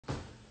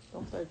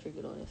Don't start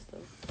drinking all that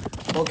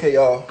stuff. Okay,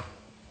 y'all.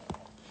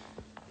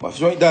 My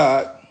joint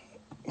died.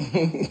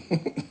 Correct.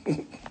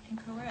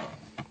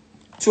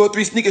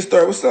 203 Sneaker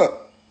Store. What's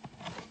up?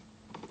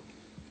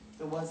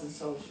 It wasn't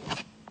social.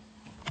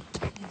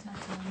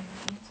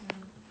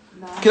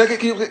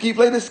 Can you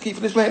play this? Can you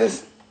finish playing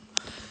this?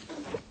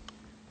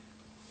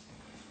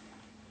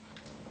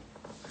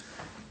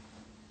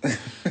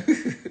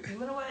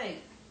 Give it away.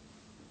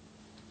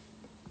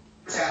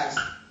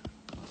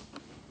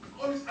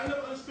 I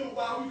never understood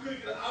why we couldn't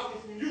get an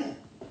album from you.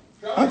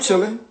 I'm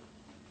chilling.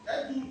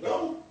 That dude,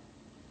 no.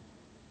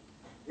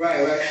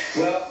 Right.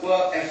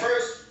 Well, at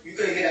first, you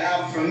couldn't get an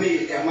album from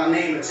me that my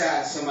name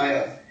attached to somebody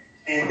else.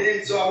 And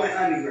then, so I went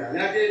underground.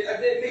 And I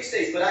did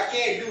mixtapes, but I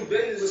can't do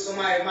business with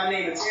somebody if my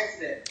name attached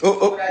to that.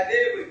 Oh. What I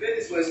did with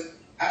business was,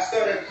 I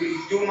started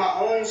doing my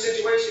own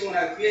situation when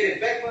I created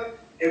Beckman.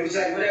 It was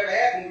like whatever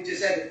happened, we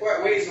just had to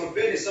part ways on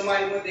business.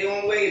 Somebody went their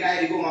own way, and I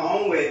had to go my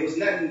own way. It was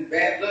nothing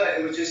bad blood.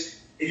 It was just,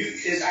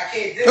 I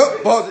can't do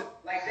it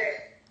like that.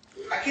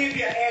 I can't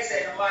be an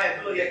asset and a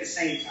liability at the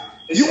same time.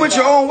 You went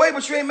your own way,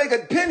 but you ain't make a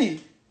penny.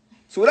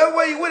 So whatever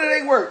way you went, it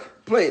ain't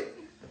work. Play it.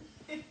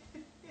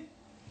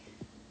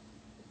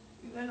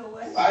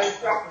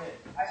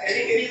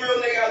 Any real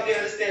nigga out there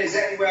understand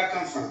exactly where I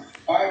come from.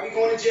 All right, we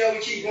going to jail. We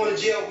keep going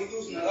to jail. We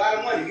losing a lot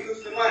of money. We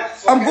losing the money.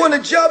 So I'm going to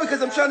jail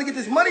because I'm trying to get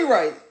this money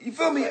right. You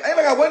feel me? Ain't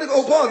like I wanted to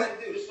go pause it.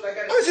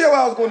 Let me tell you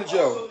why I was going to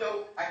jail. Also,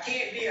 no, I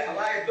can't be a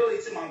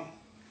liability to my.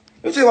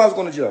 Let me tell you why I was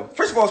going to jail.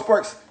 First of all,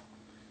 Sparks,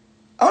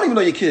 I don't even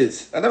know your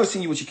kids. I never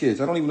seen you with your kids.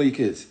 I don't even know your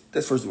kids.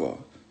 That's first of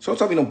all. So don't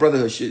talk me no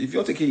brotherhood shit. If you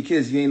don't take care of your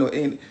kids, you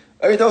ain't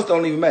everything else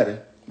don't even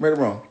matter. Right or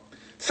wrong.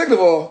 Second of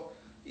all,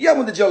 yeah, I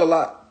went to jail a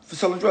lot for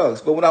selling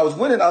drugs. But when I was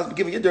winning, I was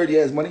giving your dirty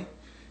ass money.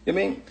 You know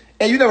what I mean?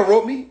 And you never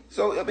wrote me.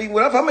 So, I mean,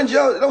 if I'm in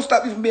jail, it don't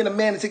stop you from being a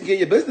man and taking care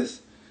of your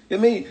business. You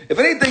know what I mean? If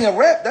anything in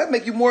rap, that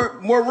make you more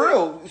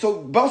real.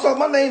 So bounce off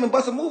my name and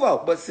bust a move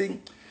out. But see,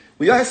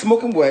 when y'all here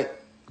smoking wet,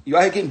 you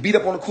out here getting beat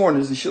up on the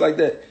corners and shit like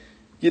that,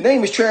 your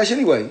name is trash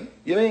anyway.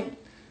 You know what I mean?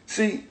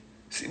 See,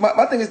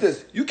 my thing is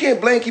this. You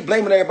can't keep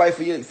blaming everybody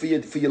for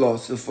your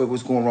loss, for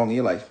what's going wrong in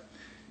your life.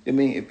 I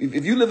mean,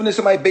 if you living in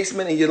somebody's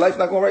basement and your life's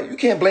not going right, you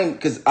can't blame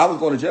because I was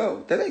going to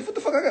jail. That ain't what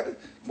the fuck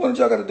going to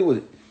jail got to do with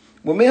it.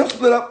 When me and him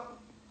split up,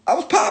 I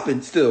was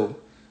popping still.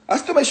 I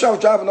still made sure I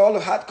was driving all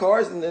the hot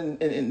cars and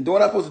doing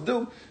what I was supposed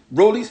to do.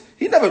 Rollies.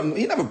 He never know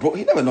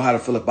how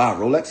to buy a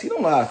Rolex. He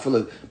don't know how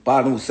to buy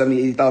a new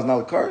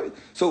 $70,000-$80,000 car.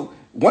 So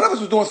one of us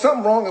was doing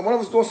something wrong and one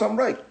of us was doing something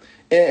right.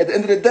 And at the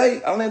end of the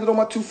day, I landed on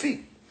my 2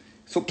 feet.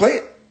 So play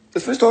it.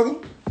 Let's finish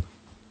talking.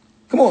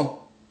 Come on,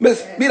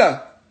 Miss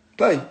Mira,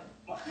 play.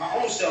 My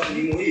own self to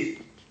be more easy.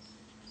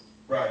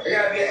 Right. I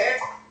gotta be an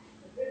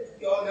athlete.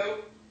 Y'all know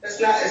it's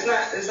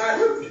not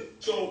lucrative.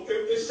 So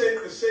it's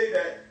safe to say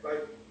that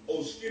like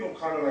Oschino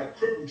kind of like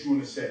crippled you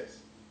in a sense.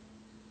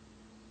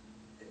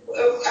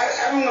 Well,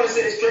 I don't want to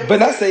say it's crippled. But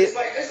not say it.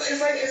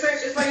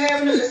 It's like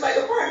having a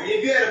partner.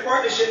 If you had a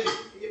partnership,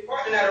 your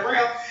partner not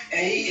around,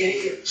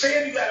 and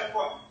say if you got a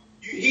partner,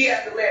 he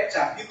has the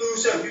laptop. You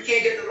lose something, you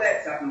can't get the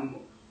laptop no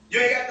more. You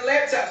ain't got the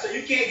laptop, so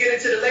you can't get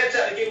into the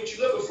laptop to get what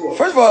you're looking for.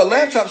 First of all, a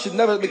laptop should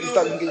never make you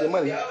stop getting your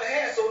money. The other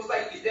half, so it's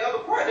like the other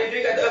part. You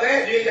ain't got the other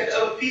half. You ain't got the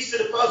other piece to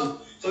the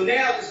puzzle. So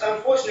now it's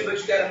unfortunate, but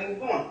you got to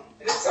move on.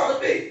 And that's all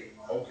it is.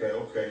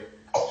 Okay.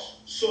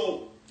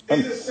 So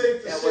is it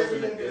safe to say we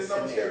don't get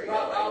another state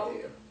pop album?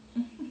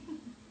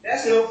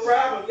 That's no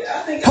problem.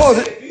 I think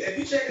if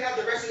you checking out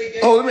the rest of the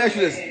game. Oh, let me ask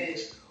you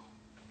this.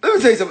 Let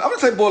me tell you something. I'm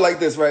gonna tell you boy like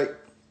this, right?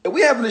 If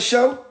we having a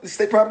show, the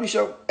state property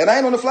show, and I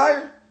ain't on the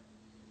flyer,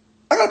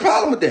 I got a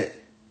problem with that.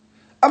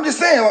 I'm just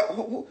saying,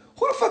 who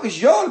the fuck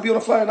is y'all to be on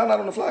the flyer and I'm not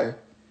on the flyer?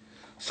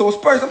 So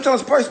Spurs, I'm telling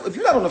Spurs, if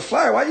you're not on the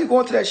flyer, why are you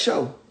going to that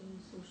show?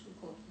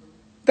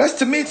 That's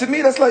to me,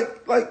 that's like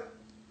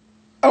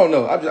I don't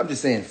know. I'm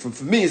just saying. For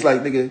me, it's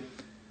like, nigga,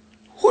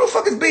 who the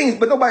fuck is Beans?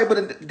 But nobody but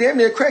a damn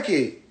near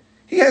crackhead.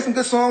 He had some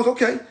good songs,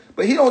 okay,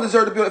 but he don't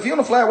deserve to be on. If he on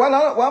the flyer, why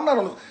I'm not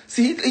on the?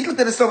 See, he looked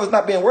at himself as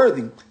not being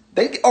worthy.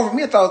 They offered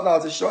me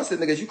 $1,000 a show. I said,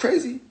 niggas, you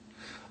crazy?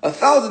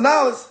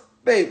 $1,000,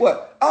 babe?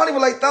 What? I don't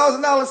even like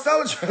 $1,000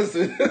 salad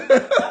dressing.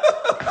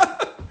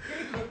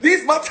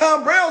 These my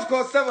Tom Browns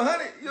cost $700.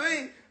 You know what I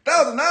mean?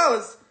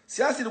 $1,000.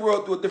 See, I see the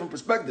world through a different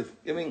perspective.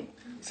 You know what I mean?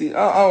 See,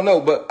 I don't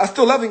know, but I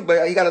still love him.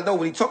 But you gotta know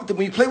when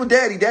you play with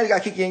Daddy gotta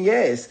kick you in your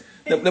ass.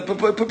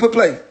 Put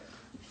play.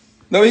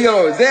 No, he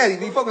got Zaddy.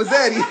 He fuck with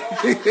Zaddy.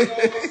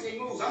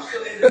 I'm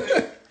still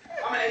independent.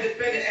 I'm an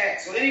independent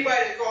act. So anybody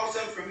that calls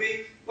something from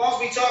me, as long as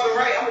we talking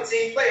right, I'm a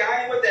team player.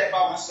 I ain't with that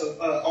about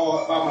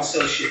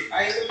myself shit.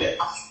 I ain't with that.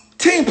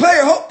 Team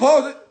player,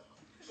 pause it.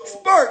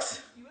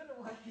 Sparks,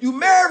 you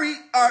married.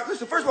 All right,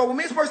 listen, first of all, when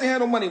me and Sparks ain't had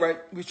no money, right?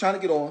 We was trying to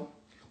get on.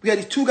 We had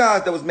these 2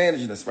 guys that was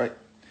managing us, right?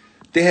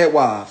 They had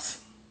wives.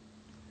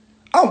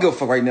 I don't give a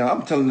fuck right now.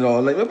 I'm telling it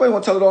all. Like, everybody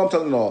want to tell it all, I'm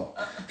telling it all.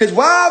 His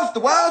wives,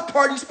 the wives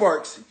party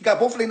Sparks. He got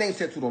both of their names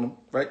tattooed on them,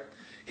 right?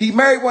 He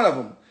married one of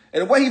them.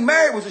 And the one he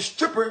married was a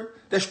stripper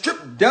that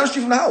stripped down the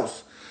street from the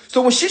house.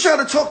 So when she tried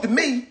to talk to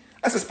me,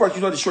 I said, Sparks,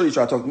 you know the shorty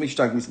tried to talk to me. She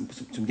tried to give me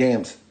some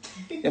gams.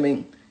 I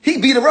mean, he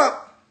beat her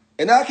up.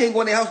 And now I can't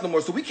go in their house no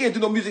more, so we can't do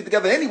no music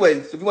together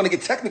anyway. So if you want to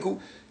get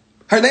technical,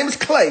 her name is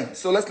Clay.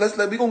 So we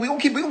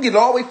gonna get it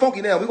all the way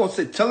funky now. We're gonna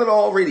say Tell It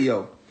All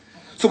Radio.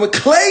 So when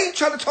Clay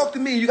tried to talk to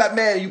me, you got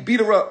mad and you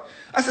beat her up.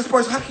 I said,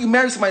 Sparks, how can you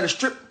marry somebody to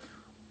strip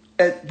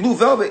at Blue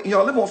Velvet and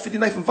y'all live on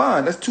 59th and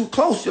Vine? That's too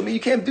close. I mean,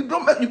 you can't do. You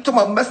talking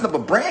about messing up a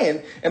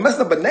brand and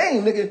messing up a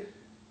name, nigga.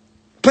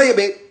 Play it,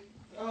 babe.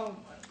 Oh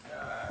my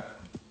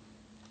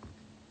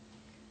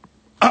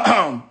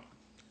God.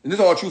 And this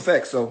is all true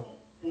facts. So.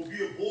 Will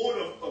be a board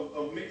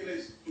of making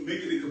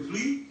it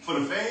complete for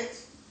the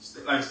fans,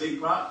 like State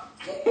Prop.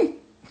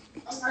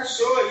 I'm not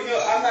sure.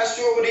 I'm not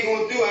sure what they're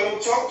gonna do. I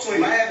don't talk to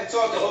him. I haven't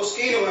talked to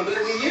Oschino in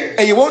 11 years.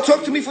 Hey, you won't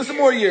talk to me for some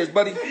more years,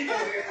 buddy. People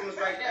hear from us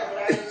right now, but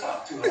I haven't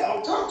talked to him. I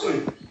don't talk to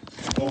him.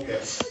 Okay.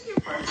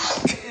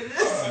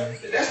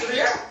 That's the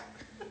reality.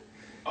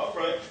 All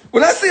right.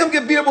 When I see him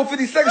get beat up on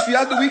 52nd Street,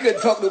 I knew we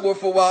couldn't talk no more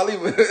for a while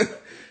either.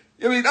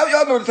 I mean,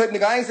 y'all know the type of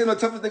nigga. I ain't saying no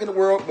toughest nigga in the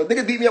world, but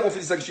nigga beat me up on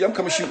 52nd Street, I'm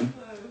coming shooting.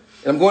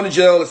 And I'm going to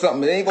jail or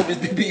something. It ain't gonna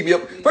be beat me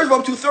up. First of all,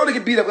 I'm too thorough to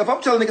get beat up. If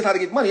I'm telling niggas how to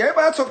get money,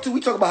 everybody I talk to, we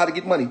talk about how to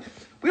get money.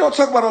 We don't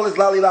talk about all this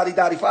lolly lotty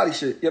dotty foddy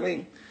shit. You know what I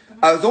mean?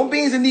 I was on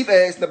beans and neef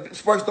ass. Now,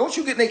 Sparks, don't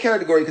you get in that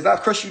category because I'll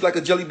crush you like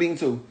a jelly bean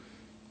too. You know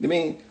what I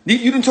mean?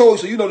 You didn't told,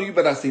 so you know you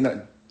better not say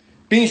nothing.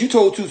 Beans, you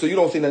told too, so you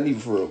don't say nothing either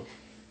for real.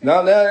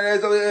 Now,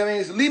 I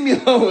mean, so leave me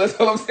alone. That's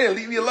all I'm saying.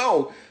 Leave me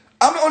alone.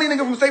 I'm the only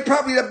nigga from state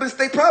property that been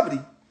state property.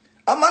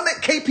 I'm not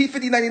that KP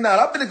 5099.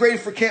 I've been graded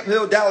for Camp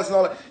Hill, Dallas, and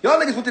all that. Y'all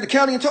niggas went to the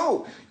county and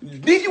told.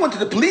 Beef, you went to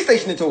the police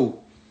station and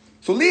told.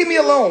 So leave me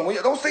alone.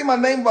 Don't say my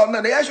name about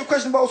nothing. They ask you a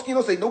question about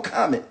Oschino, say no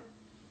comment.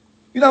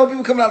 You know when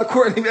people coming out of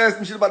court and they ask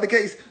them shit about the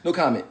case? No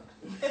comment.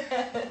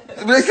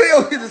 But they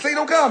say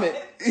no comment.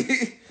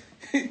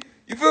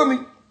 You feel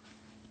me?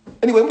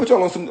 Anyway, let me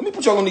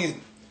put y'all on these.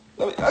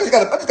 I just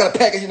got a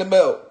package in the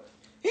mail.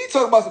 He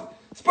talking about some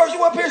Spurs. You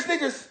want a pair of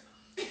sneakers?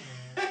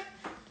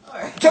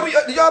 Right. Tell me,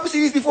 did y'all ever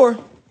see these before?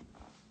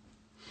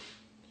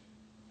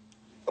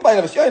 Y'all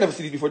ain't never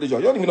seen these before, did y'all?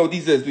 Y'all don't even know what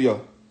these is, do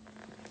y'all?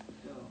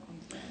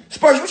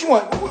 Spurs, what you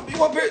want? You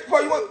want a pair?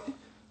 What you want?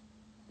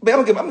 Babe,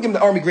 I'm gonna give him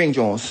the Army Green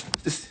Jones.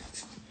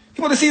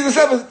 You want the season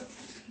 7?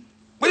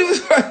 What he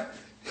was?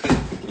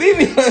 Leave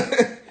me.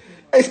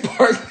 Hey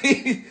Sparks,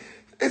 leave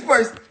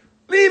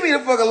me the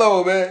fuck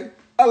alone, man.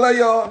 I love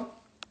y'all.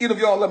 Either of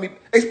y'all love me.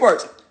 Hey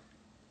Sparks,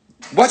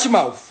 watch your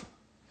mouth,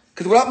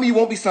 cause without me you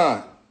won't be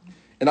signed.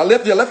 And I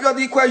left you out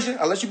the equation.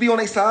 I let you be on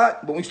their side.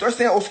 But when you start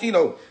saying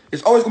Oschino,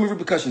 it's always gonna be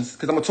repercussions,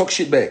 cause I'm gonna talk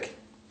shit back.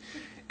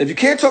 If you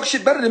can't talk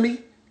shit better than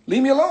me,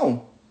 leave me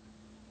alone.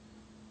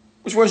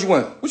 Which ones you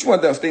want? Which one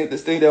down?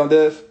 Stay down,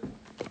 Dev.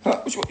 Huh?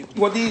 Which one? You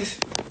want these?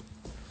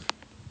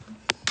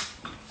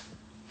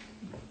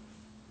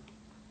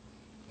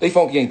 They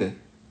funky, ain't they?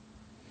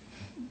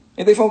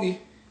 Ain't they funky?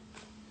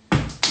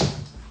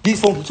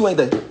 These funky too, ain't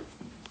they?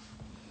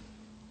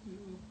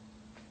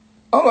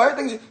 Oh,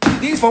 everything's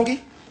these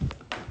funky.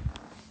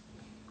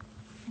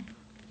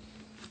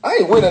 I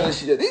ain't wearing none of this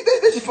shit. They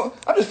just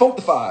I'm just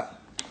funkified.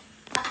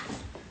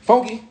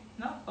 Funky?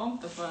 Not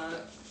funkified.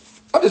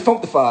 I'm just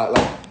funkified.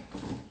 Like,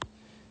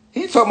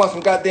 he talking about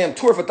some goddamn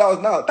tour for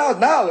 $1,000.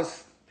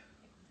 $1,000?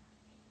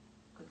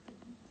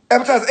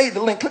 Advertise 8,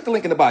 the link. Click the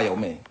link in the bio,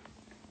 man.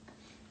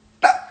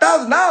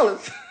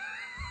 $1,000?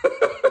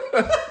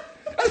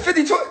 That's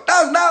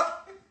 $1,000.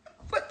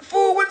 What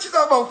fool? What you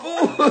talking about,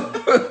 fool?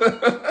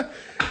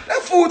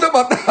 That fool talking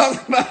about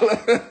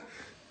 $1,000.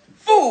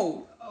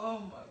 Fool. Oh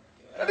my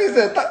God. He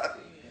said,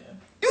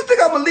 you think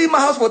I'm gonna leave my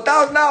house for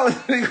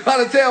 $1,000? You go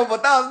out of town for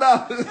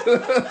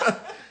 $1,000?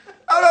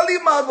 I'm gonna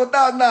leave my house for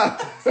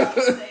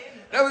 $1,000.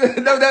 That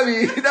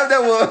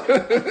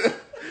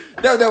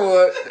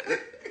was.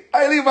 I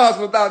ain't leave my house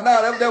for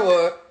 $1,000. That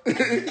was.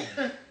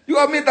 You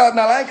want me $1,000?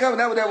 I ain't coming.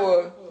 That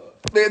was.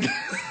 That's it.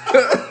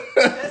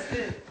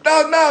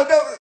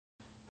 $1,000.